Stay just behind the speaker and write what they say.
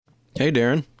Hey,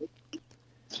 Darren.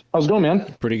 How's it going,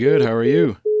 man? Pretty good. How are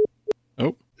you?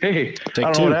 Oh, Hey, Take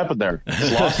I don't two. know what happened there.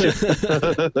 Just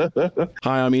lost you.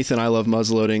 hi, I'm Ethan. I love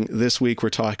muzzleloading. This week, we're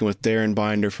talking with Darren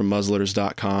Binder from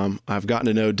muzzleloaders.com. I've gotten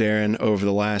to know Darren over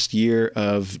the last year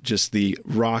of just the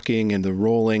rocking and the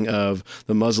rolling of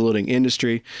the muzzleloading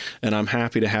industry, and I'm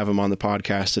happy to have him on the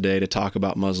podcast today to talk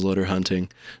about muzzleloader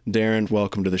hunting. Darren,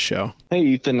 welcome to the show. Hey,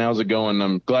 Ethan, how's it going?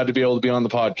 I'm glad to be able to be on the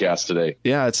podcast today.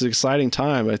 Yeah, it's an exciting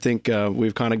time. I think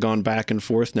we've kind of gone back and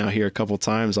forth now here a couple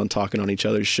times on talking on each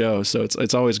other's show, so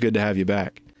it's always good to have you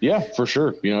back. Yeah, for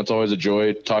sure. You know, it's always a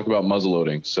joy to talk about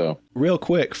muzzleloading. So, real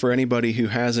quick, for anybody who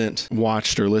hasn't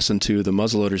watched or listened to the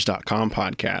muzzleloaders.com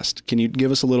podcast, can you give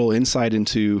us a little insight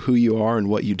into who you are and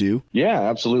what you do? Yeah,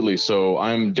 absolutely. So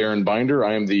I'm Darren Binder.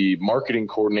 I am the marketing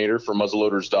coordinator for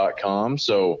muzzleloaders.com.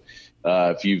 So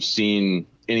if you've seen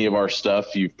any of our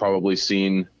stuff, you've probably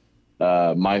seen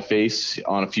my face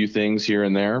on a few things here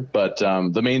and there. But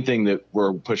the main thing that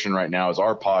we're pushing right now is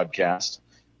our podcast,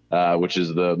 which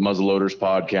is the Muzzleloaders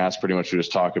podcast. Pretty much we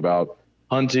just talk about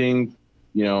hunting,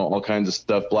 you know, all kinds of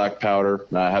stuff, black powder,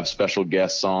 have special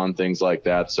guests on, things like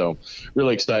that. So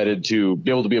really excited to be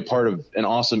able to be a part of an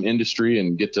awesome industry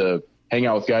and get to hang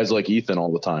out with guys like Ethan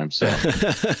all the time. So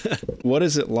what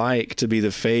is it like to be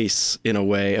the face in a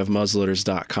way of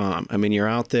muzzleloaders.com? I mean, you're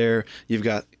out there, you've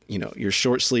got, you know, your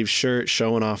short sleeve shirt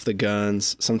showing off the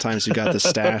guns. Sometimes you got the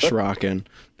stash rocking.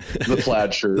 The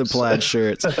plaid shirts. The plaid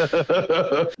shirts.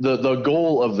 The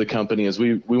goal of the company is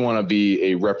we want to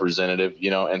be a representative, you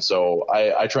know, and so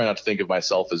I try not to think of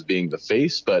myself as being the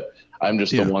face, but I'm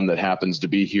just the one that happens to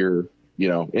be here, you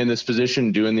know, in this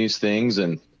position doing these things.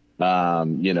 And,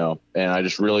 you know, and I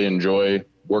just really enjoy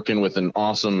working with an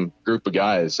awesome group of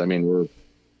guys. I mean, we're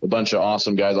a bunch of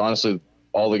awesome guys. Honestly,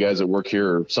 all the guys that work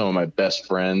here are some of my best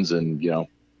friends and, you know,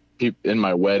 in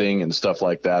my wedding and stuff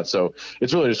like that. So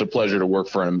it's really just a pleasure to work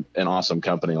for an awesome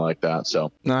company like that.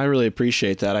 So no, I really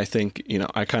appreciate that. I think, you know,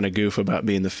 I kind of goof about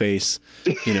being the face,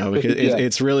 you know, because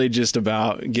it's really just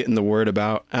about getting the word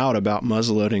out about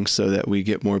muzzleloading so that we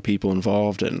get more people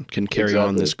involved and can carry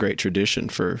on this great tradition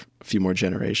for a few more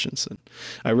generations. And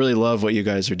I really love what you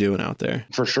guys are doing out there.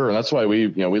 For sure. And that's why we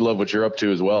love what you're up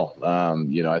to as well.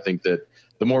 You know, I think that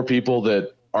the more people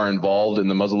that are involved in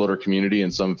the muzzleloader community in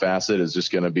some facet is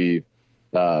just going to be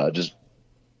just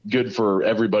good for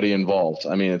everybody involved.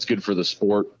 I mean, it's good for the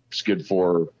sport. It's good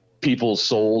for people's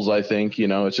souls. I think, you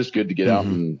know, it's just good to get out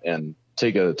and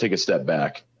take a step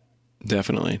back.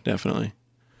 Definitely.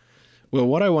 Well,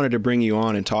 what I wanted to bring you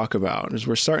on and talk about is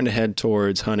we're starting to head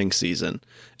towards hunting season.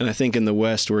 And I think in the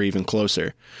West, we're even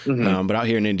closer. But out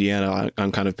here in Indiana,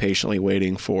 I'm kind of patiently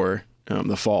waiting for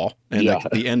the fall and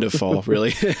the end of fall,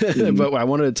 really. But I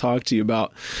wanted to talk to you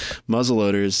about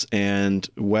muzzleloaders and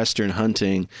Western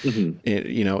hunting,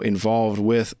 you know, involved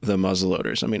with the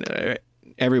muzzleloaders. I mean,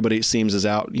 everybody, it seems, is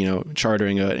out, you know,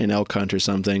 chartering an elk hunt or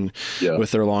something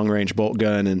with their long range bolt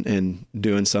gun and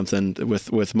doing something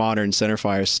with modern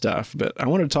centerfire stuff. But I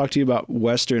wanted to talk to you about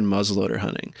Western muzzleloader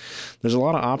hunting. There's a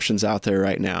lot of options out there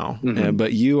right now,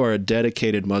 but you are a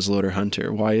dedicated muzzleloader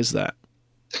hunter. Why is that?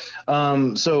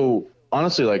 So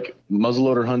honestly, like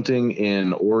muzzleloader hunting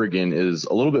in Oregon is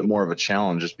a little bit more of a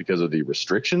challenge just because of the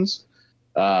restrictions.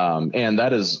 And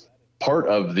that is part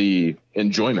of the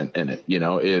enjoyment in it, you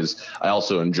know, is I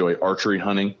also enjoy archery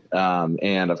hunting.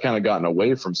 And I've kind of gotten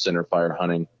away from centerfire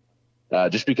hunting,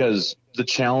 just because the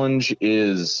challenge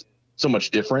is so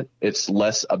much different. It's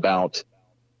less about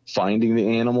finding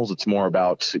the animals. It's more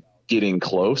about getting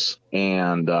close.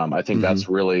 And, I think that's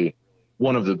really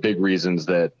one of the big reasons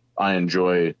that I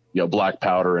enjoy, you know, black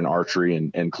powder and archery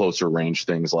and closer range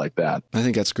things like that. I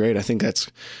think that's great. I think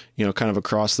that's, you know, kind of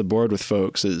across the board with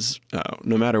folks is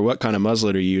no matter what kind of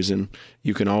muzzleloader you're using,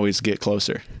 you can always get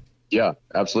closer. Yeah,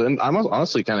 absolutely. And I'm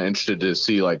honestly kind of interested to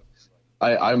see, like,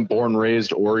 I'm born,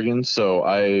 raised Oregon, so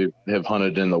I have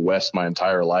hunted in the West my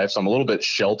entire life. So I'm a little bit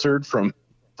sheltered from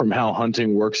how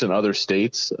hunting works in other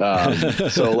states.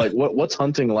 So like what's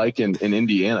hunting like in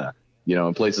Indiana, you know,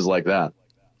 in places like that?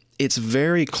 It's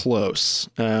very close.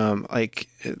 Like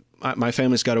my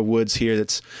family's got a woods here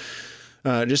that's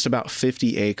just about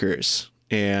 50 acres,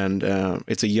 and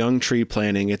it's a young tree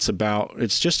planting. It's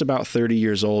just about 30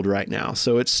 years old right now,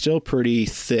 so it's still pretty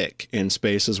thick in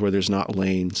spaces where there's not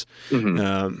lanes.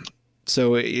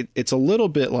 So it's a little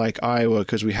bit like Iowa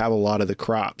because we have a lot of the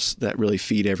crops that really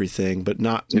feed everything, but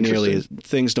not nearly as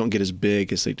things don't get as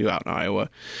big as they do out in Iowa.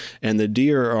 And the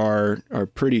deer are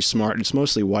pretty smart. It's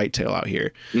mostly whitetail out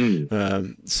here.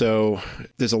 So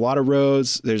there's a lot of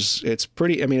roads. It's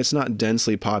pretty, I mean, it's not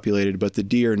densely populated, but the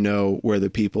deer know where the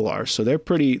people are. So they're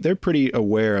pretty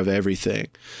aware of everything.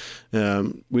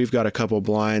 We've got a couple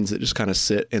blinds that just kind of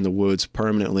sit in the woods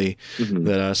permanently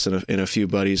that us and a few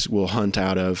buddies will hunt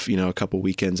out of, a couple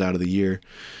weekends out of the year.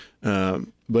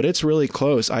 But it's really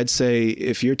close. I'd say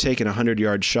if you're taking a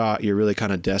 100-yard shot, you're really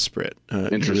kind of desperate.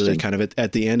 Interesting. Really kind of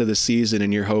at the end of the season,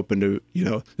 and you're hoping to,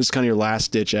 this is kind of your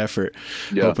last ditch effort,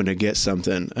 hoping to get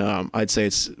something. I'd say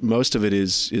most of it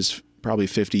is probably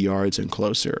 50 yards and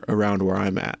closer around where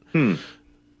I'm at.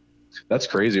 That's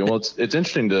crazy. Well, it's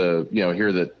interesting to,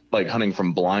 hear that, like, hunting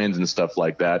from blinds and stuff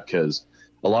like that, because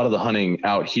a lot of the hunting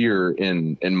out here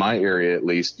in my area, at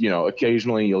least,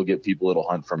 occasionally you'll get people that'll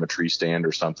hunt from a tree stand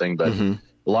or something, but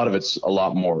a lot of it's a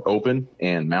lot more open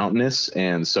and mountainous.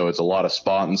 And so it's a lot of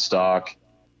spot and stock.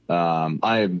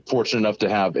 I'm fortunate enough to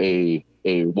have a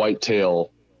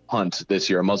whitetail hunt this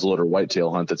year, a muzzleloader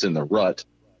whitetail hunt that's in the rut.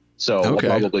 So I'll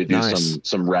probably do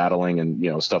some rattling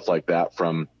and, stuff like that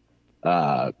from,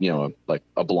 like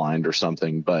a blind or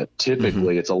something, but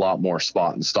typically it's a lot more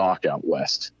spot and stock out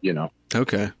west,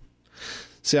 Okay.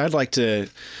 See, I'm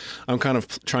kind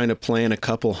of trying to plan a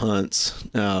couple hunts.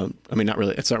 I mean,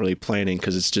 it's not really planning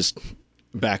because it's just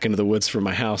back into the woods from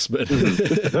my house, but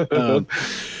we're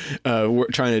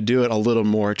trying to do it a little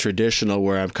more traditional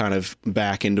where I'm kind of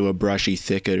back into a brushy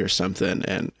thicket or something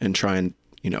and try and,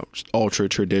 ultra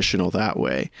traditional that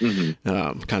way, kind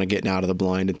of getting out of the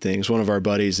blind and things. One of our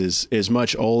buddies is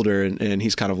much older and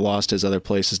he's kind of lost his other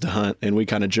places to hunt. And we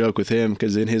kind of joke with him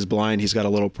because in his blind, he's got a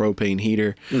little propane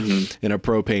heater and a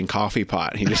propane coffee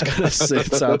pot. He just kind of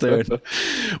sits out there. And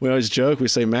we always joke, we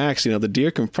say, Max, the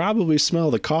deer can probably smell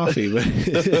the coffee, but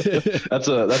that's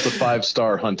a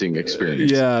 5-star hunting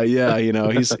experience. Yeah.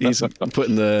 He's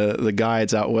putting the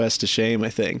guides out west to shame, I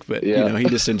think, but he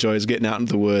just enjoys getting out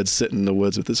into the woods, sitting in the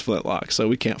woods with his flintlock, so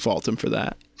we can't fault him for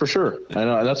that. For sure. I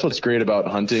know, and that's what's great about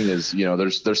hunting is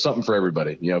there's something for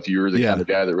everybody. If you're the kind of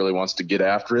guy that really wants to get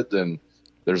after it, then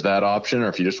there's that option. Or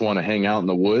if you just want to hang out in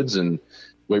the woods and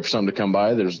wait for something to come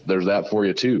by, there's that for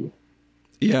you too.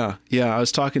 Yeah. I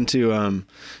was talking to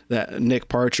that Nick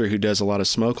Parcher, who does a lot of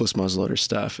smokeless muzzleloader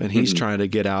stuff, and he's trying to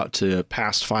get out to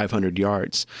past 500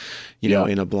 yards,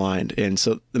 in a blind. And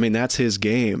so, I mean, that's his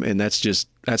game, and that's just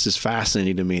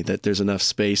fascinating to me that there's enough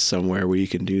space somewhere where you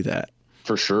can do that.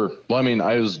 For sure. Well, I mean,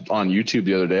 I was on YouTube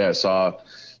the other day. I saw,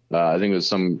 I think it was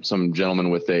some gentleman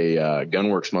with a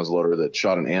Gunworks muzzleloader that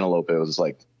shot an antelope.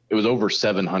 It was over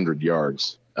 700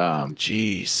 yards.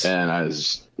 Jeez.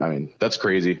 And that's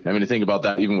crazy. I mean, to think about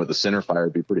that, even with the center fire,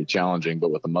 it'd be pretty challenging, but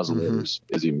with the muzzleloaders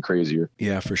is even crazier.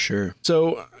 Yeah, for sure.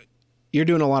 So you're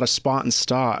doing a lot of spot and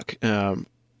stock,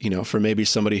 for maybe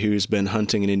somebody who's been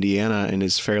hunting in Indiana and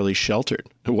is fairly sheltered.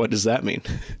 What does that mean?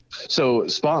 So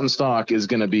spot and stock is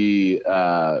going to be,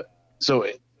 so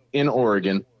in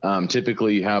Oregon,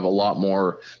 typically you have a lot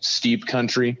more steep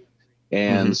country.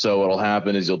 And so what'll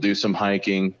happen is you'll do some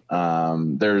hiking.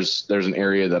 There's an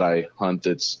area that I hunt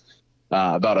that's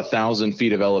about 1,000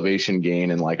 feet of elevation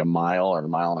gain in like a mile or a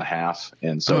mile and a half.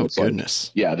 And so it's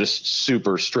goodness. Just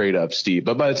super straight up steep.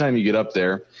 But by the time you get up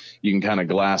there, you can kind of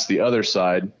glass the other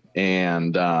side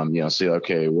and, see,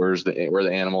 okay, where the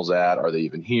animals at? Are they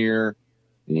even here?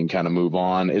 And you can kind of move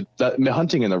on.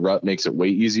 Hunting in the rut makes it way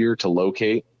easier to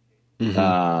locate.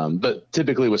 But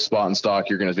typically with spot and stock,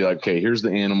 you're going to be like, okay, here's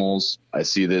the animals. I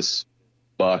see this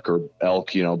buck or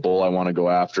elk, bull I want to go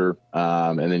after.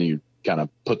 And then you kind of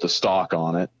put the stock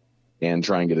on it and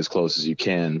try and get as close as you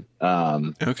can.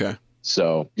 Okay.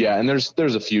 So yeah. And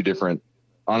there's a few different,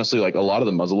 honestly, like a lot of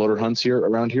the muzzleloader hunts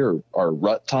around here are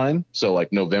rut time. So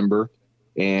like November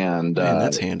and, man,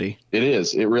 that's handy. It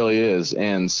is. It really is.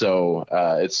 And so,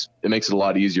 it makes it a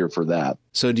lot easier for that.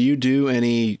 So do you do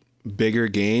any bigger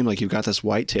game? Like you've got this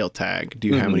whitetail tag. Do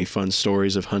you have any fun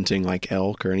stories of hunting like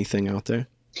elk or anything out there?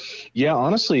 Yeah,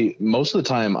 honestly, most of the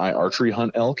time I archery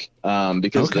hunt elk,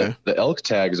 because the elk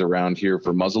tags around here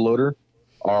for muzzleloader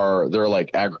they're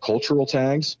like agricultural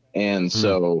tags. And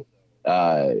so,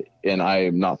 and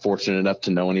I'm not fortunate enough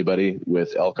to know anybody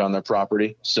with elk on their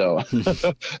property. So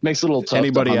makes it a little tough.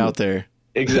 Anybody out there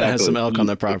exactly has some elk on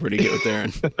their property, get with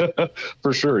Darren.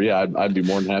 For sure. Yeah. I'd be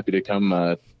more than happy to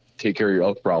come, take care of your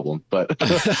elk problem. But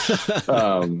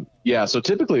so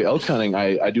typically elk hunting,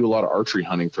 I do a lot of archery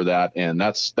hunting for that, and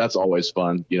that's always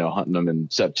fun, hunting them in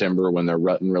September when they're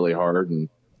rutting really hard. And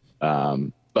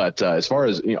but as far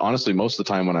as honestly, most of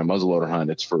the time when I muzzleloader hunt,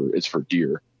 it's for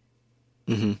deer.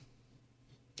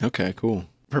 Okay, cool.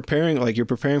 You're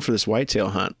preparing for this whitetail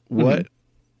hunt.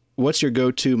 What's your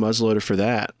go-to muzzleloader for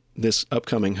that, this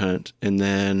upcoming hunt? And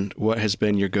then what has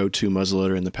been your go-to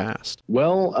muzzleloader in the past?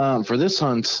 Well, for this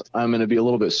hunt, I'm going to be a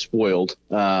little bit spoiled.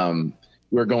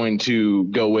 We're going to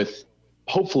go with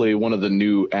hopefully one of the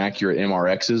new Accurate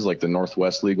MRXs, like the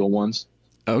Northwest legal ones.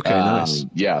 Okay, nice.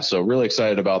 Yeah, so really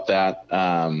excited about that.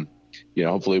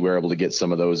 Hopefully we're able to get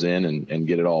some of those in and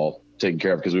get it all taken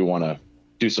care of, because we want to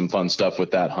do some fun stuff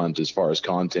with that hunt as far as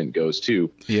content goes too.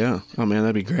 Yeah. Oh man,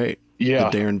 that'd be great. Yeah.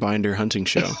 The Darren Binder hunting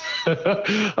show.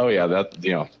 Oh yeah.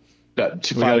 That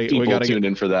 5 people tuned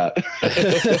in for that.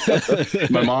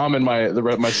 My mom and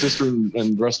my sister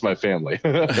and the rest of my family.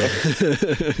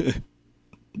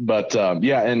 But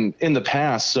and in the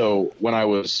past, so when I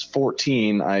was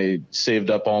 14, I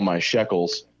saved up all my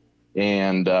shekels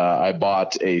and I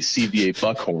bought a CVA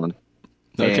buckhorn.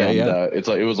 Okay, and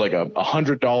it was like a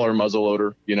 $100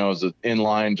 muzzleloader. It was an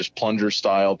inline, just plunger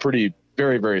style, pretty,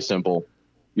 very, very simple.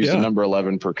 Used a number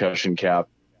 11 percussion cap,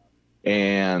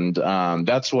 and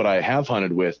that's what I have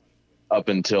hunted with up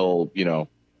until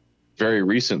very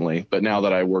recently. But now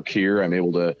that I work here, I'm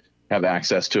able to have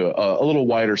access to a little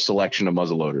wider selection of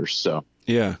muzzleloaders. So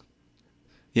yeah,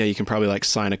 you can probably like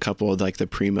sign a couple of like the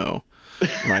Primo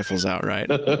rifles out, right?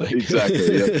 Like,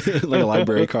 exactly. Yep. Like a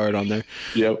library card on there.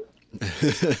 Yep.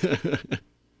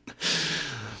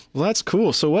 Well, that's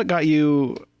cool. So what got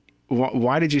you,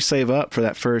 why did you save up for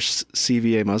that first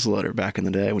CVA muzzleloader back in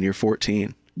the day when you were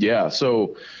 14? Yeah.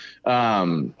 So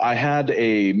I had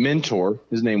a mentor.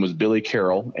 His name was Billy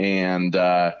Carroll, and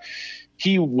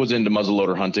he was into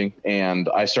muzzleloader hunting, and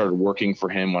I started working for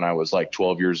him when I was like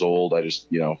 12 years old. I just,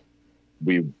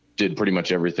 we did pretty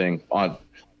much everything. On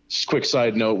quick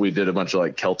side note, we did a bunch of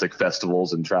like Celtic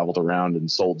festivals and traveled around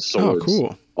and sold swords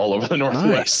all over the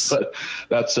Northwest. Nice. But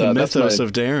that's the mythos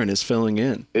of Darren is filling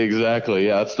in. Exactly.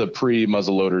 Yeah. That's the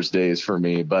pre-muzzleloaders days for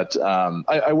me. But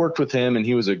I worked with him, and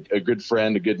he was a good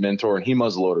friend, a good mentor, and he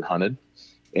muzzleloader hunted.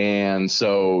 And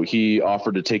so he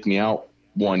offered to take me out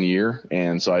one year.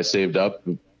 And so I saved up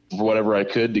for whatever I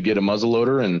could to get a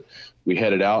muzzleloader, and we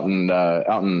headed out and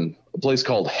out in a place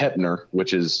called Heppner,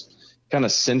 which is kind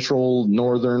of central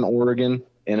northern Oregon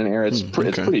in an area. It's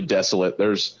pretty desolate.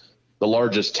 There's the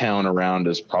largest town around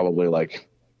is probably like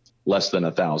less than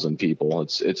 1,000 people.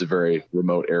 It's a very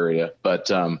remote area,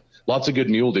 but lots of good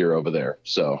mule deer over there.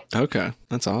 So okay,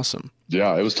 that's awesome.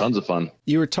 Yeah, it was tons of fun.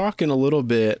 You were talking a little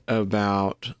bit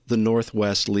about the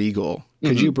Northwest legal.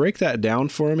 Could you break that down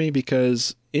for me?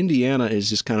 Because Indiana is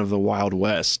just kind of the Wild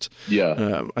West.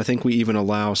 Yeah. I think we even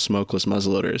allow smokeless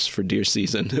muzzleloaders for deer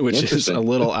season, which is a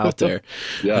little out there.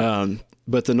 Yeah.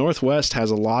 But the Northwest has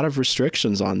a lot of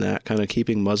restrictions on that, kind of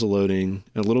keeping muzzleloading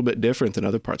a little bit different than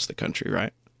other parts of the country,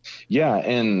 right? Yeah.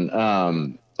 And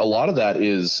a lot of that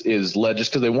is led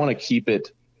just because they want to keep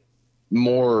it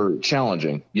more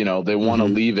challenging. They want to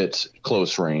leave it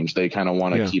close range. They kind of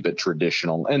want to keep it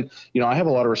traditional. And, I have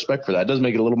a lot of respect for that. It does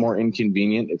make it a little more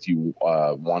inconvenient if you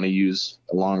want to use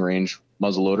a long range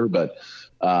muzzleloader. But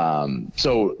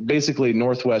so basically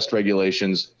Northwest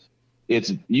regulations, it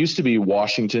used to be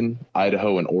Washington,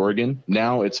 Idaho, and Oregon.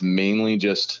 Now it's mainly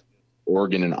just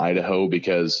Oregon and Idaho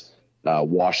because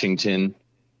Washington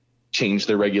changed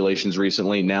their regulations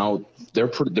recently. Now they're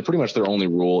pretty much their only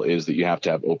rule is that you have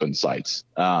to have open sights.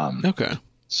 Okay.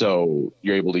 So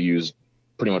you're able to use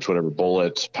pretty much whatever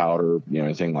bullets, powder,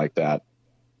 anything like that.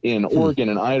 In Oregon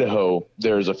and Idaho,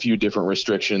 there's a few different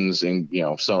restrictions, and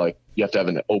so like you have to have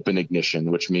an open ignition,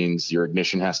 which means your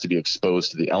ignition has to be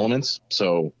exposed to the elements.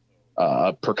 So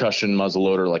a percussion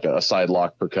muzzleloader, like a side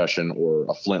lock percussion or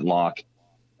a flintlock.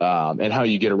 And how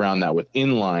you get around that with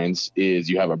inlines is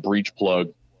you have a breech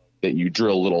plug that you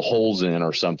drill little holes in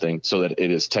or something so that it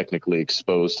is technically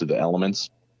exposed to the elements.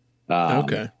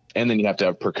 Okay. And then you have to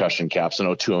have percussion caps and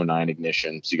 0209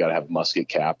 ignition. So you got to have a musket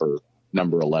cap or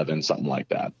number 11, something like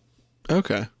that.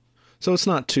 Okay. So it's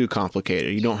not too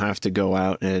complicated. You don't have to go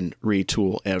out and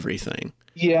retool everything.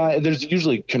 Yeah, there's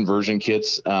usually conversion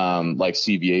kits. Like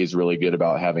CVA is really good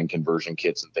about having conversion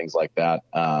kits and things like that.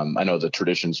 I know the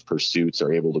Traditions Pursuits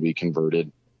are able to be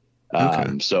converted.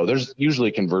 So there's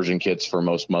usually conversion kits for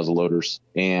most muzzleloaders.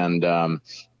 And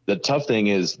the tough thing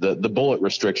is the bullet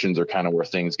restrictions are kind of where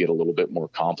things get a little bit more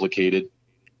complicated.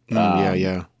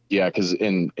 Yeah, because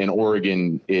in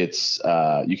Oregon, it's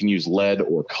you can use lead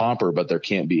or copper, but there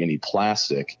can't be any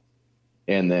plastic.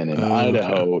 And then in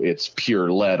Idaho, it's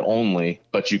pure lead only,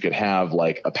 but you could have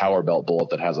like a power belt bullet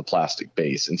that has a plastic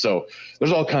base. And so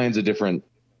there's all kinds of different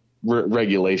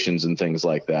regulations and things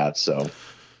like that. So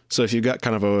if you've got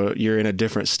kind of you're in a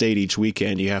different state each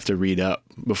weekend, you have to read up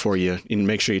before you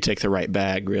make sure you take the right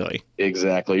bag, really.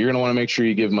 Exactly. You're going to want to make sure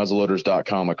you give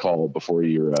muzzleloaders.com a call before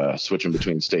you're switching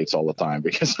between states all the time,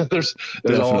 because there's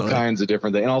all kinds of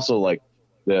different things. And also like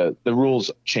the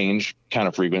rules change kind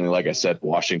of frequently. Like I said,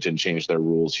 Washington changed their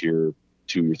rules here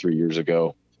 2 or 3 years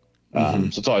ago. So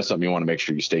it's always something you want to make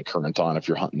sure you stay current on if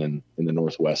you're hunting in the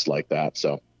Northwest like that.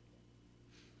 So.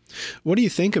 What do you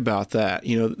think about that?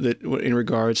 You know, that in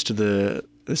regards to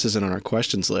this isn't on our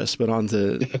questions list, but on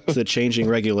the changing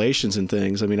regulations and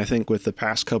things. I mean, I think with the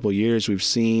past couple of years, we've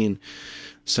seen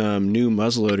some new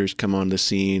muzzleloaders come on the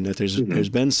scene, that there's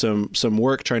been some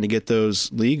work trying to get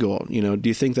those legal. You know, do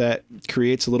you think that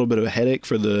creates a little bit of a headache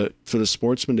for the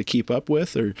sportsman to keep up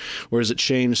with, or has it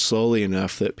changed slowly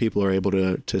enough that people are able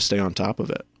to stay on top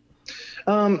of it?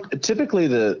 Typically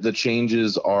the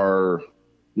changes are,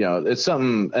 you know, it's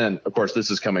something, and of course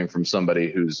this is coming from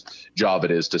somebody whose job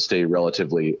it is to stay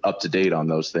relatively up to date on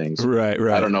those things. Right.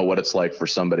 I don't know what it's like for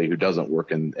somebody who doesn't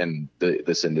work in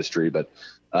this industry, but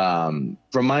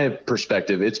from my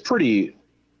perspective, it's pretty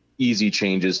easy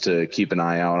changes to keep an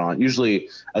eye out on. Usually,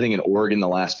 I think in Oregon, the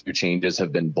last few changes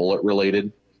have been bullet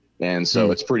related. And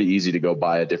so it's pretty easy to go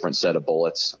buy a different set of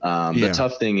bullets. The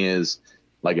tough thing is,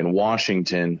 like in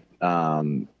Washington,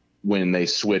 when they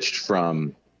switched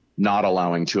from not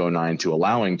allowing 209 to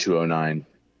allowing 209,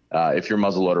 if your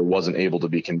muzzleloader wasn't able to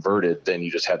be converted, then you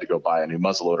just had to go buy a new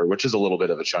muzzleloader, which is a little bit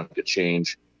of a chunk of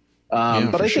change.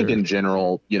 But I think in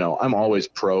general, you know, I'm always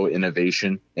pro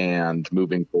innovation and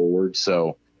moving forward.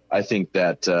 So I think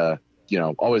that, you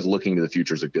know, always looking to the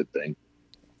future is a good thing.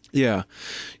 Yeah.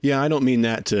 I don't mean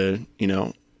that to, you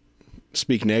know,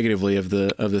 speak negatively of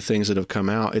the things that have come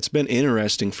out. It's been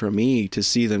interesting for me to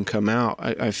see them come out.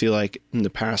 I feel like in the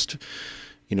past,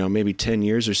 you know, maybe 10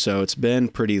 years or so, it's been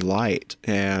pretty light.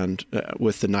 And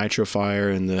with the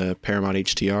Nitrofire and the Paramount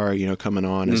HTR, you know, coming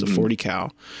on as a 40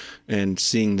 cal, and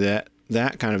seeing that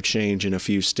kind of change in a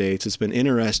few states, it's been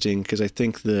interesting because I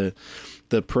think the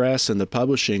press and the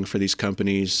publishing for these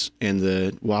companies and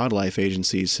the wildlife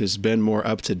agencies has been more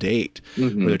up to date,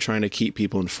 where they're trying to keep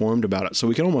people informed about it. So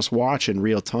we can almost watch in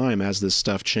real time as this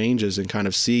stuff changes and kind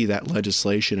of see that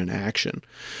legislation in action.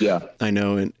 Yeah. I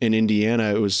know in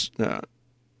Indiana, it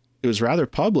was rather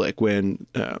public when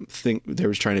they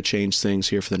was trying to change things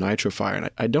here for the Nitrofire. And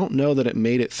I don't know that it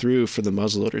made it through for the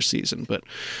muzzleloader season, but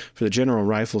for the general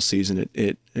rifle season,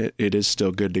 it is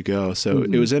still good to go. So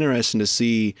it was interesting to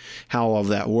see how all of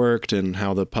that worked and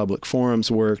how the public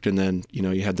forums worked. And then, you know,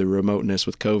 you had the remoteness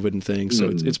with COVID and things. So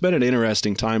it's been an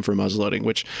interesting time for muzzleloading,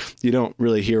 which you don't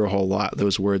really hear a whole lot,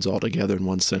 those words all together in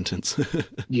one sentence.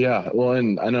 Yeah. Well,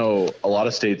 and I know a lot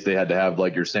of states, they had to have,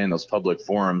 like you're saying, those public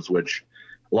forums, which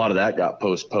a lot of that got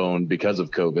postponed because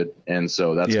of COVID. And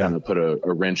so that's kind of put a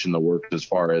wrench in the works as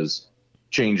far as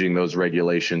changing those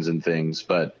regulations and things.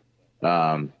 But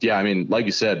I mean, like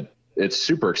you said, it's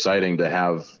super exciting to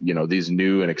have, you know, these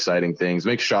new and exciting things.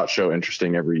 Makes SHOT Show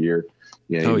interesting every year.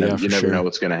 You know, you never know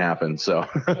what's going to happen. So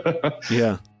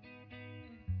yeah.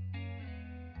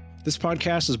 This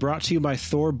podcast is brought to you by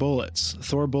Thor Bullets.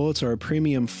 Thor Bullets are a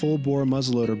premium full-bore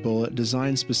muzzleloader bullet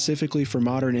designed specifically for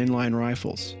modern inline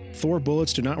rifles. Thor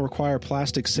Bullets do not require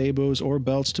plastic sabots or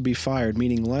belts to be fired,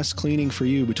 meaning less cleaning for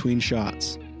you between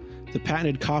shots. The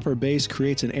patented copper base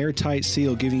creates an airtight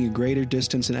seal, giving you greater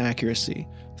distance and accuracy.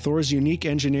 Thor's unique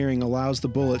engineering allows the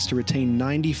bullets to retain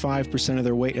 95% of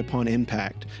their weight upon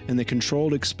impact, and the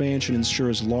controlled expansion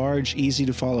ensures large,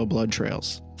 easy-to-follow blood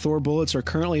trails. Thor bullets are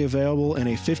currently available in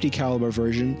a 50 caliber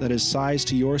version that is sized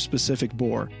to your specific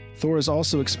bore. Thor is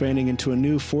also expanding into a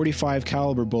new 45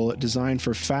 caliber bullet designed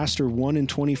for faster 1 in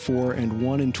 24 and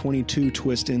 1 in 22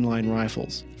 twist inline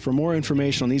rifles. For more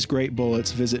information on these great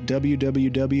bullets, visit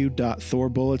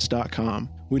www.thorbullets.com.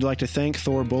 We'd like to thank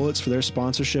Thor Bullets for their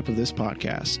sponsorship of this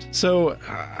podcast. So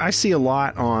I see a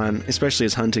lot on, especially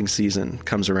as hunting season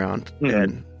comes around,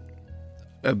 and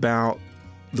about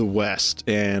the West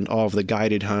and all of the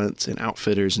guided hunts and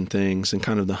outfitters and things and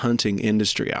kind of the hunting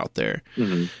industry out there.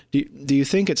 Do you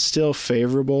think it's still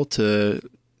favorable to,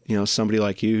 you know, somebody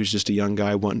like you who's just a young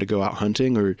guy wanting to go out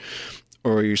hunting,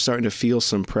 or you're starting to feel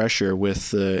some pressure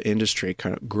with the industry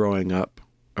kind of growing up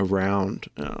around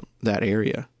that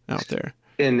area out there?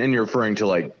 And you're referring to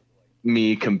like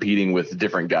me competing with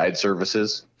different guide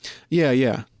services?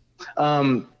 Yeah.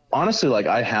 Honestly, like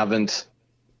I haven't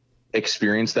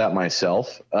experienced that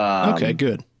myself. Okay,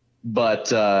 good.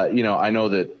 But, you know, I know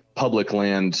that public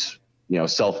land, you know,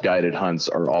 self-guided hunts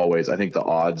are always, I think the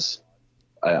odds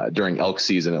during elk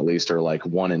season, at least, are like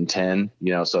 1 in 10,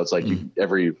 you know, so it's like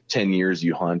every 10 years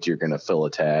you hunt, you're going to fill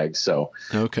a tag. So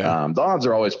the odds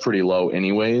are always pretty low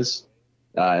anyways.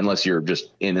 Unless you're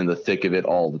just in the thick of it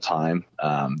all the time,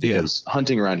 because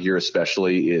hunting around here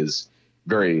especially is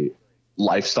very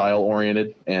lifestyle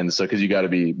oriented. And so, because you got to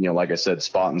be, you know, like I said,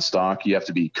 spot and stock, you have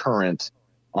to be current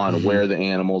on where the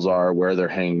animals are, where they're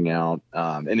hanging out.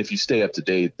 And if you stay up to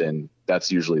date, then that's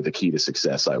usually the key to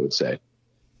success, I would say.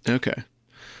 Okay.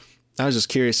 I was just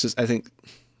curious. I think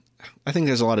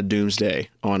there's a lot of doomsday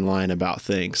online about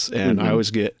things, and I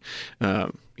always get,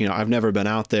 I've never been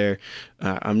out there.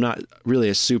 I'm not really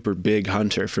a super big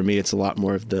hunter. For me, it's a lot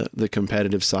more of the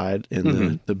competitive side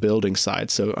and the building side.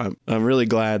 So I'm really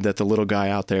glad that the little guy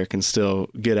out there can still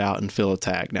get out and fill a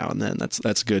tag now and then.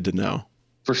 That's good to know.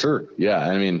 For sure. Yeah.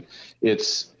 I mean,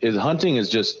 hunting is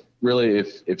just really,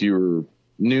 if you're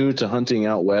new to hunting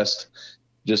out west,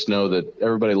 just know that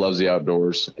everybody loves the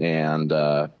outdoors, and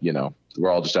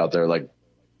we're all just out there.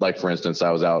 Like for instance,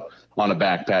 I was out on a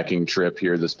backpacking trip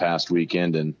here this past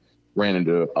weekend and ran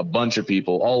into a bunch of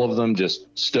people, all of them just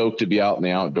stoked to be out in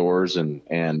the outdoors and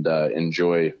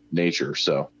enjoy nature.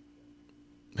 So,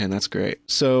 man, that's great.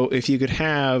 So if you could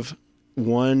have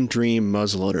one dream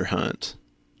muzzleloader hunt,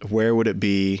 where would it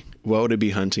be? What would it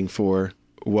be hunting for?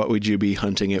 What would you be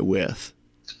hunting it with?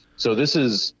 So this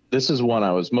is one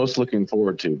I was most looking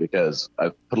forward to, because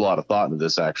I've put a lot of thought into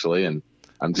this, actually, and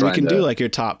I'm trying to do like your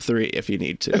top 3 if you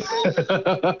need to.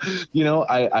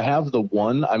 I have the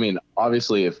one. I mean,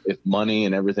 obviously, if money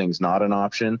and everything's not an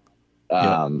option,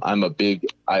 I'm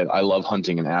I love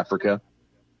hunting in Africa.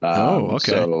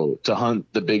 Okay. So to hunt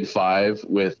the big 5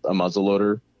 with a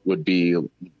muzzleloader would be,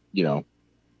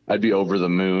 I'd be over the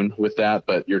moon with that,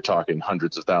 but you're talking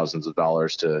hundreds of thousands of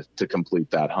dollars to complete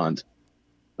that hunt.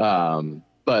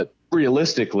 But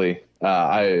realistically,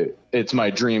 it's my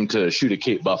dream to shoot a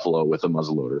Cape buffalo with a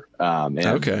muzzleloader.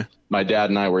 And my dad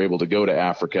and I were able to go to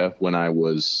Africa when I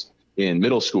was in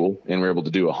middle school, and we were able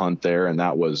to do a hunt there, and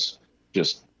that was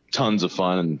just tons of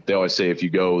fun. And they always say, if you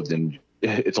go, then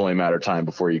it's only a matter of time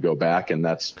before you go back. And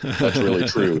that's really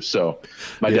true. So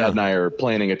my dad and I are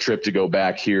planning a trip to go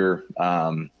back here,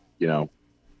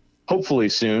 hopefully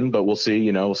soon, but we'll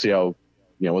see, we'll see how,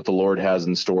 what the Lord has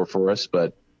in store for us.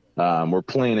 But we're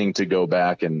planning to go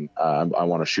back, and I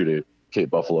want to shoot a Cape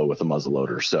buffalo with a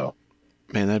muzzleloader. So,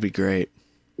 man, that'd be great.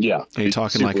 Yeah. Are you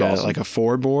talking like a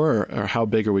 4-bore, or how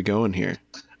big are we going here?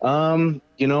 I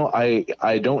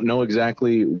don't know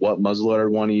exactly what muzzleloader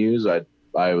I'd want to use.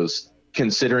 I was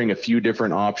considering a few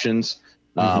different options.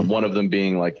 One of them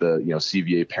being like the,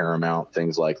 CVA Paramount,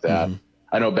 things like that.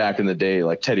 I know back in the day,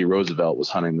 like Teddy Roosevelt was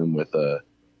hunting them with a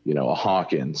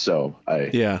Hawken. So I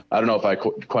don't know if I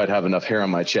quite have enough hair on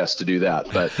my chest to do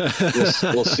that, but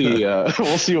we'll see.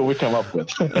 We'll see what we come up with.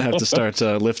 I have to start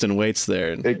lifting weights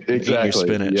there and eat your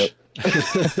spinach.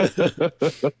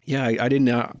 Yep. Yeah. I did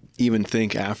not even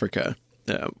think Africa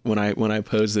when I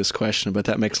posed this question, but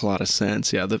that makes a lot of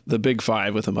sense. Yeah. The big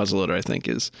 5 with a muzzleloader, I think,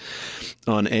 is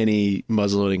on any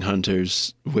muzzleloading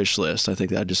hunter's wish list. I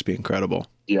think that'd just be incredible.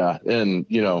 Yeah. And,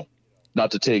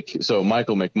 not to take, so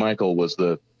Michael McMichael was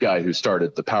the guy who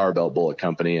started the Power Belt Bullet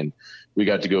Company, and we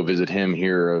got to go visit him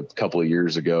here a couple of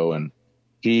years ago. And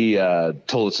he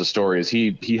told us a story.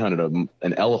 He hunted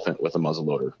an elephant with a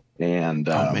muzzleloader, and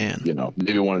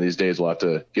maybe one of these days we'll have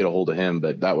to get a hold of him.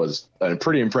 But that was a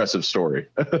pretty impressive story.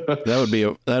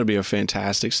 That would be a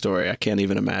fantastic story. I can't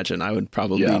even imagine. I would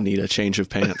probably need a change of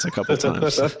pants a couple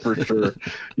times. For sure.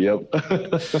 Yep.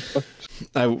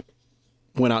 I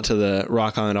went out to the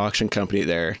Rock Island Auction Company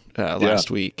there last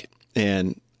week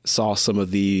and saw some of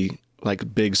the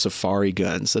like big safari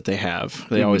guns that they have.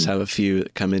 They always have a few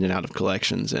that come in and out of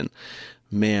collections, and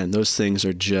man, those things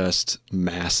are just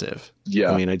massive.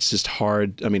 Yeah. I mean, it's just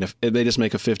hard. I mean, if they just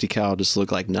make a 50 cal just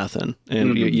look like nothing,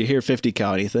 and you hear 50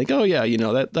 cal and you think, oh yeah,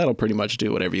 that'll pretty much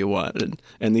do whatever you want.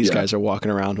 And these guys are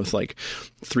walking around with like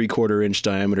 3/4 inch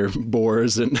diameter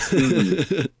bores and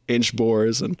inch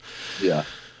bores. And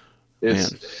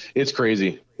it's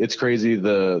crazy. It's crazy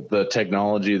the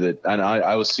technology that, and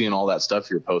I was seeing all that stuff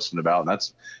you're posting about,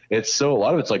 and it's so, a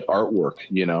lot of it's like artwork,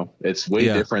 it's way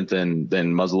different than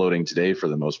muzzleloading today for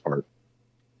the most part.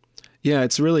 Yeah,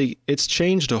 it's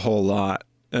changed a whole lot.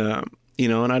 And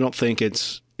I don't think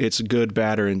it's good,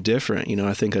 bad, or indifferent.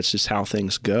 I think that's just how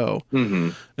things go.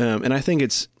 And I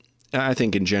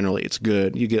think in generally it's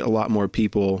good. You get a lot more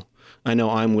people. I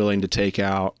know I'm willing to take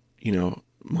out,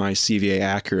 my CVA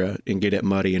Acura and get it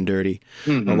muddy and dirty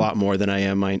a lot more than I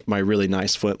am my really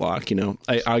nice flintlock.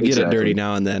 I'll get it dirty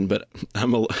now and then, but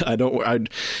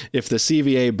if the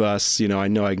CVA busts, I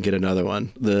know I can get another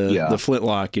one. The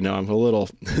flintlock, I'm a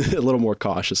little more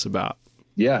cautious about.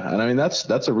 Yeah. And I mean,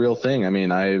 that's a real thing. I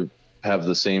mean, I have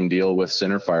the same deal with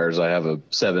centerfires. I have a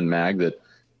 7 mag that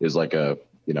is like an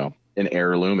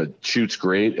heirloom. It shoots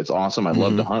great. It's awesome. I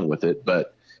love to hunt with it,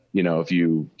 but if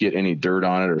you get any dirt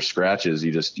on it or scratches,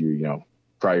 you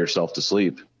cry yourself to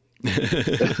sleep.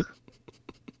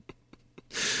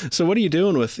 So what are you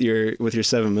doing with your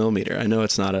 7mm? I know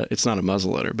it's not a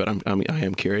muzzleloader, but I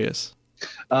am curious.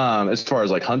 As far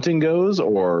as like hunting goes,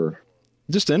 or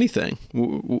just anything.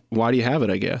 Why do you have it,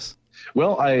 I guess?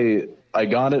 Well, I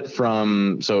got it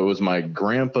from, so it was my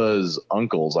grandpa's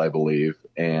uncle's, I believe.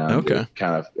 and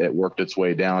it worked its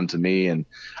way down to me. And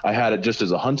I had it just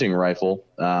as a hunting rifle,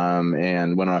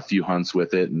 and went on a few hunts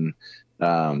with it. And,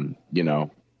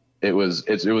 it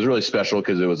was really special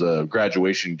because it was a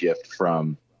graduation gift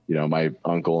from, my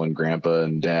uncle and grandpa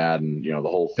and dad and, the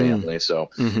whole family. So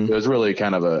it was really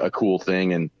kind of a cool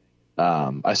thing. And,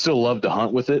 I still love to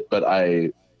hunt with it, but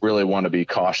I really want to be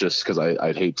cautious because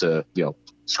I'd hate to,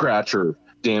 scratch or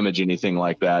damage anything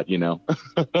like that,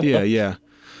 Yeah.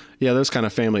 Those kind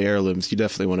of family heirlooms, you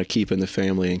definitely want to keep in the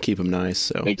family and keep them nice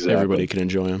so everybody can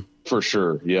enjoy them. For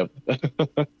sure. Yep.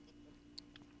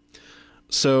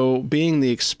 So being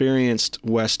the experienced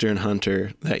Western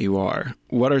hunter that you are,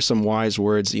 what are some wise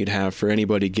words that you'd have for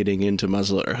anybody getting into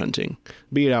muzzleloader hunting,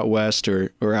 be it out west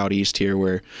or out east here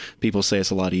where people say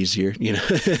it's a lot easier,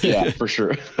 Yeah, for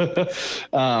sure.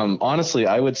 Honestly,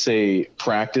 I would say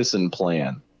practice and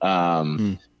plan.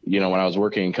 When I was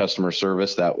working in customer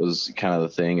service, that was kind of the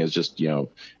thing is just,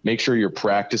 make sure you're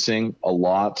practicing a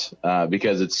lot,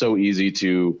 because it's so easy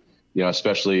to,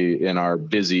 especially in our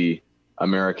busy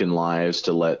American lives,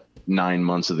 to let 9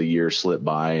 months of the year slip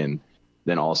by and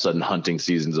then all of a sudden hunting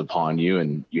season's upon you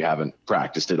and you haven't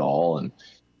practiced at all. And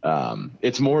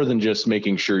it's more than just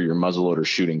making sure your muzzleloader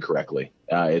shooting correctly.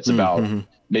 It's about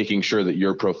making sure that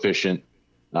you're proficient,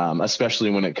 especially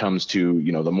when it comes to,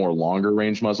 the more longer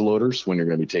range muzzleloaders, when you're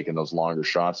going to be taking those longer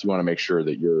shots. You want to make sure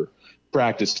that you're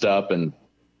practiced up. And,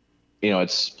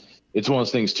 it's one of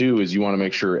those things too, is you want to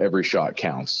make sure every shot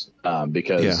counts,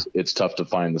 because it's tough to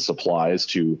find the supplies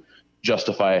to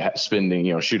justify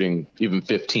spending, shooting even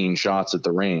 15 shots at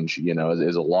the range,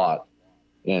 is a lot.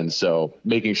 And so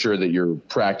making sure that you're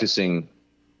practicing,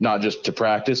 not just to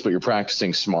practice, but you're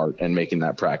practicing smart and making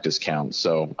that practice count.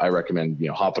 So I recommend,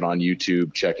 hopping on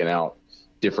YouTube, checking out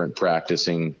different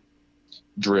practicing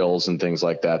drills and things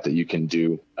like that you can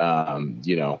do. I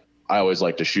always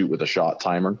like to shoot with a shot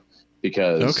timer,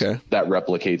 because that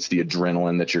replicates the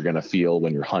adrenaline that you're going to feel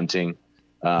when you're hunting.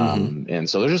 And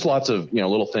so there's just lots of,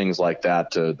 little things like that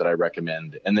that I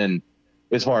recommend. And then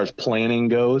as far as planning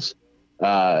goes,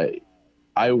 it's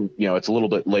a little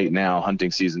bit late now.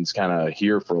 Hunting season's kind of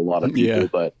here for a lot of people,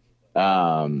 but,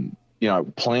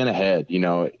 plan ahead.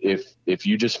 If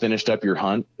you just finished up your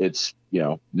hunt, it's,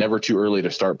 never too early to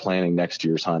start planning next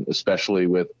year's hunt, especially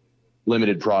with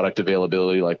limited product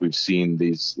availability like we've seen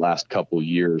these last couple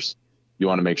years. You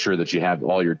want to make sure that you have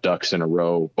all your ducks in a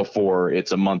row before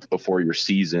it's a month before your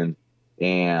season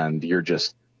and you're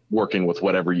just working with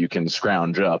whatever you can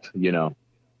scrounge up, Yeah.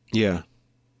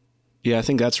 Yeah. I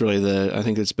think that's really I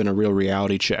think it's been a real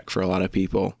reality check for a lot of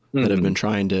people that have been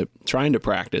trying to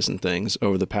practice and things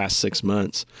over the past 6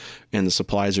 months, and the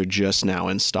supplies are just now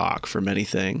in stock for many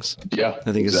things. Yeah.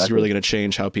 I think this is really going to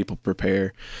change how people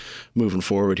prepare moving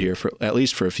forward here at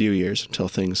least for a few years until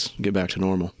things get back to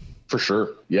normal. For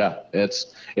sure. Yeah.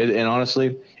 And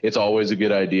honestly, it's always a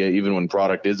good idea, even when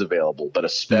product is available, but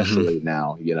especially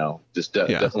now, just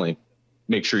definitely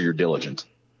make sure you're diligent.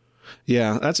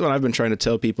 Yeah. That's what I've been trying to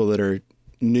tell people that are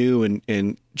new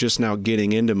and just now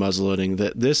getting into muzzleloading,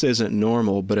 that this isn't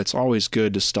normal, but it's always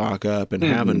good to stock up and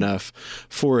have enough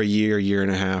for a year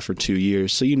and a half or 2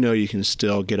 years. So, you can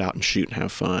still get out and shoot and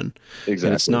have fun. Exactly.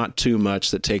 And it's not too much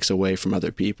that takes away from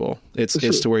other people. It's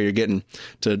to where you're getting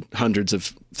to hundreds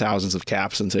of thousands of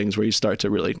caps and things where you start to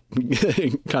really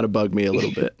kind of bug me a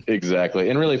little bit.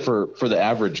 Exactly. And really for the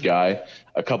average guy,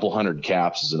 a couple hundred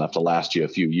caps is enough to last you a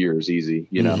few years easy,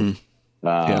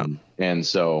 And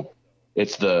so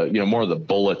it's the, more of the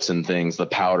bullets and things, the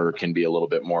powder can be a little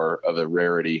bit more of a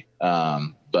rarity.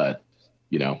 But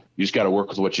you just got to work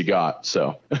with what you got.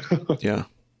 So yeah.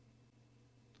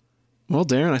 Well,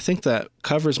 Darren, I think that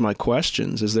covers my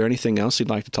questions. Is there anything else you'd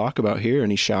like to talk about here?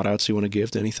 Any shout outs you want to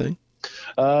give to anything?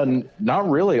 Not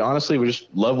really. Honestly, we just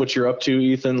love what you're up to,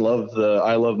 Ethan.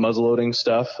 I love muzzleloading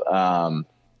stuff.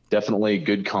 Definitely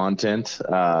good content.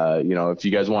 If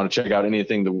you guys want to check out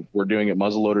anything that we're doing at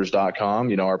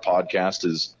muzzleloaders.com, our podcast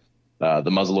is the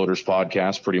Muzzleloaders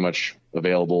podcast, pretty much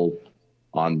available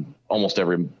on almost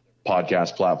every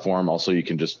podcast platform. Also, you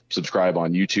can just subscribe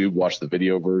on YouTube, watch the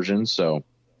video version. So,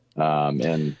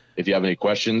 and if you have any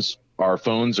questions, our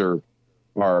phones are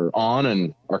on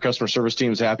and our customer service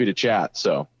team is happy to chat.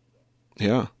 So,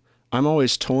 yeah. I'm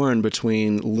always torn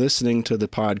between listening to the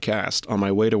podcast on my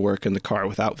way to work in the car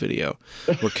without video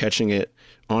or catching it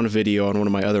on video on one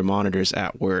of my other monitors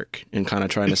at work and kind of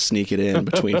trying to sneak it in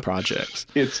between projects.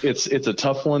 It's a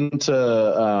tough one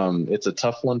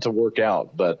to work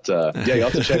out, but you'll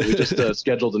have to check. We just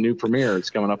scheduled a new premiere. It's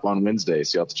coming up on Wednesday,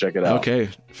 so you'll have to check it out. Okay,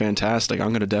 fantastic.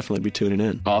 I'm going to definitely be tuning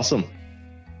in. Awesome.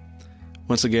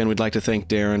 Once again, we'd like to thank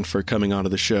Darren for coming onto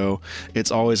the show.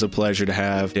 It's always a pleasure to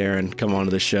have Darren come onto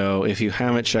the show. If you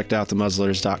haven't checked out the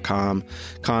muzzleloaders.com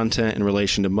content in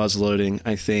relation to muzzleloading,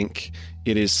 I think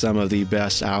it is some of the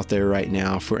best out there right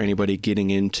now for anybody getting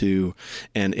into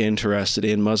and interested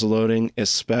in muzzleloading,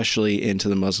 especially into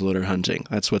the muzzleloader hunting.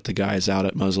 That's what the guys out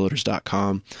at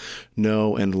muzzleloaders.com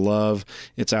know and love.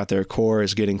 It's at their core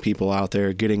is getting people out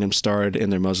there, getting them started in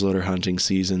their muzzleloader hunting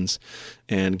seasons,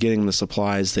 and getting them the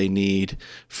supplies they need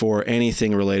for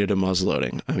anything related to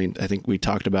muzzleloading. I mean, I think we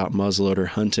talked about muzzleloader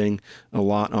hunting a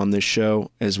lot on this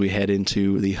show as we head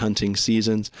into the hunting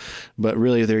seasons, but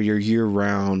really they're your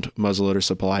year-round muzzleloader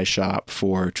supply shop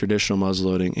for traditional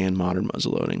muzzleloading and modern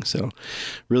muzzleloading. So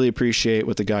really appreciate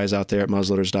what the guys out there at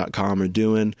muzzleloaders.com are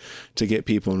doing to get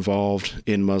people involved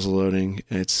in muzzleloading.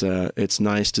 It's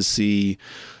nice to see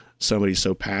somebody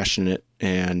so passionate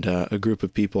and a group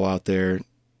of people out there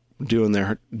doing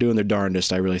their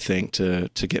darndest, I really think, to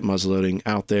get muzzleloading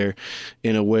out there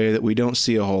in a way that we don't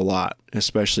see a whole lot,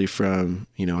 especially from,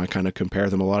 I kind of compare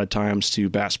them a lot of times to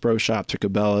Bass Pro Shops or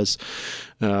Cabela's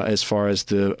as far as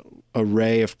the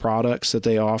array of products that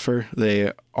they offer.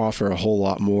 They offer a whole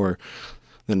lot more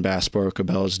than Bass Pro or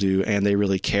Cabela's do, and they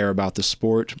really care about the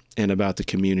sport and about the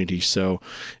community. So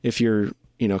if you're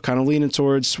kind of leaning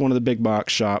towards one of the big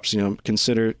box shops,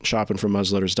 consider shopping from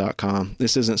muzzleloaders.com.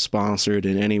 This isn't sponsored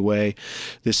in any way.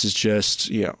 This is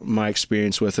just, my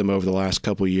experience with them over the last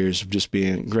couple of years of just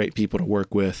being great people to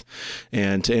work with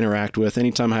and to interact with.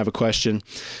 Anytime I have a question,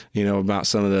 about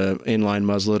some of the inline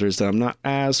muzzleloaders that I'm not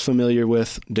as familiar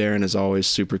with, Darren is always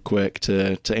super quick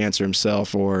to answer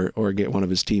himself or get one of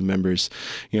his team members,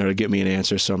 to get me an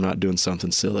answer so I'm not doing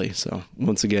something silly. So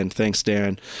once again, thanks,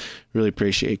 Darren. Really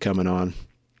appreciate you coming on.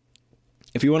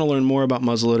 If you want to learn more about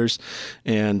muzzleloaders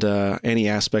and any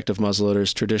aspect of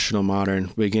muzzleloaders, traditional, modern,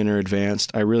 beginner,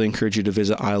 advanced, I really encourage you to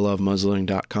visit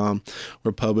ilovemuzzleloading.com.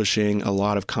 We're publishing a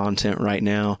lot of content right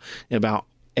now about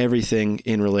everything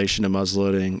in relation to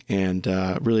muzzleloading, and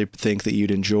really think that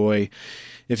you'd enjoy.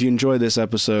 If you enjoy this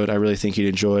episode, I really think you'd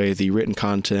enjoy the written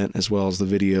content as well as the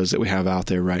videos that we have out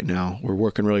there right now. We're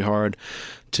working really hard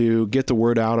to get the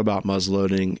word out about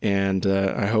muzzleloading, and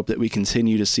I hope that we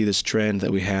continue to see this trend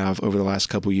that we have over the last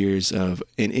couple years of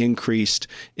an increased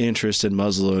interest in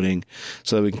muzzleloading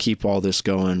so that we can keep all this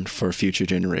going for future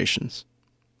generations.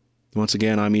 Once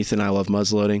again, I'm Ethan. I love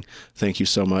muzzleloading. Thank you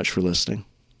so much for listening.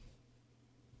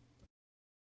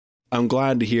 I'm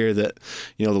glad to hear that,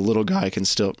 the little guy can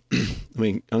still,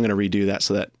 I'm going to redo that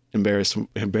so that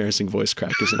embarrassing voice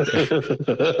crack isn't there.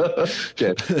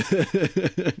 Okay.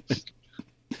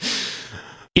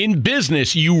 In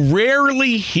business, you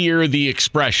rarely hear the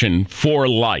expression "for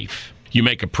life." You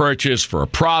make a purchase for a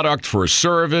product, for a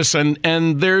service, and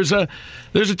there's a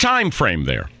time frame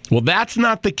there. Well, that's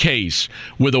not the case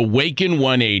with Awaken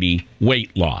 180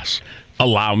 weight loss.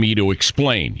 Allow me to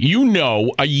explain.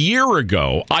 A year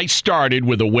ago, I started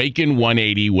with Awaken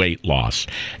 180 weight loss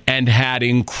and had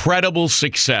incredible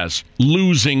success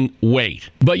losing weight.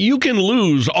 But you can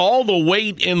lose all the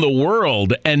weight in the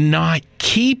world and not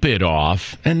keep it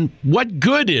off. And what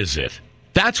good is it?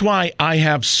 That's why I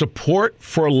have support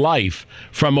for life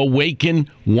from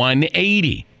Awaken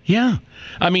 180. Yeah.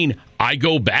 I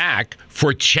go back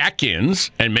for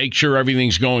check-ins and make sure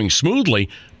everything's going smoothly.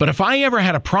 But if I ever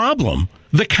had a problem,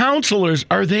 the counselors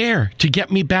are there to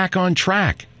get me back on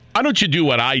track. Why don't you do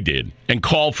what I did and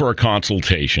call for a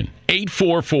consultation?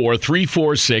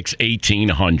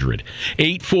 844-346-1800.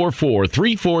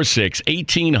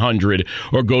 844-346-1800,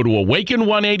 or go to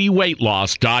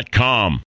awaken180weightloss.com.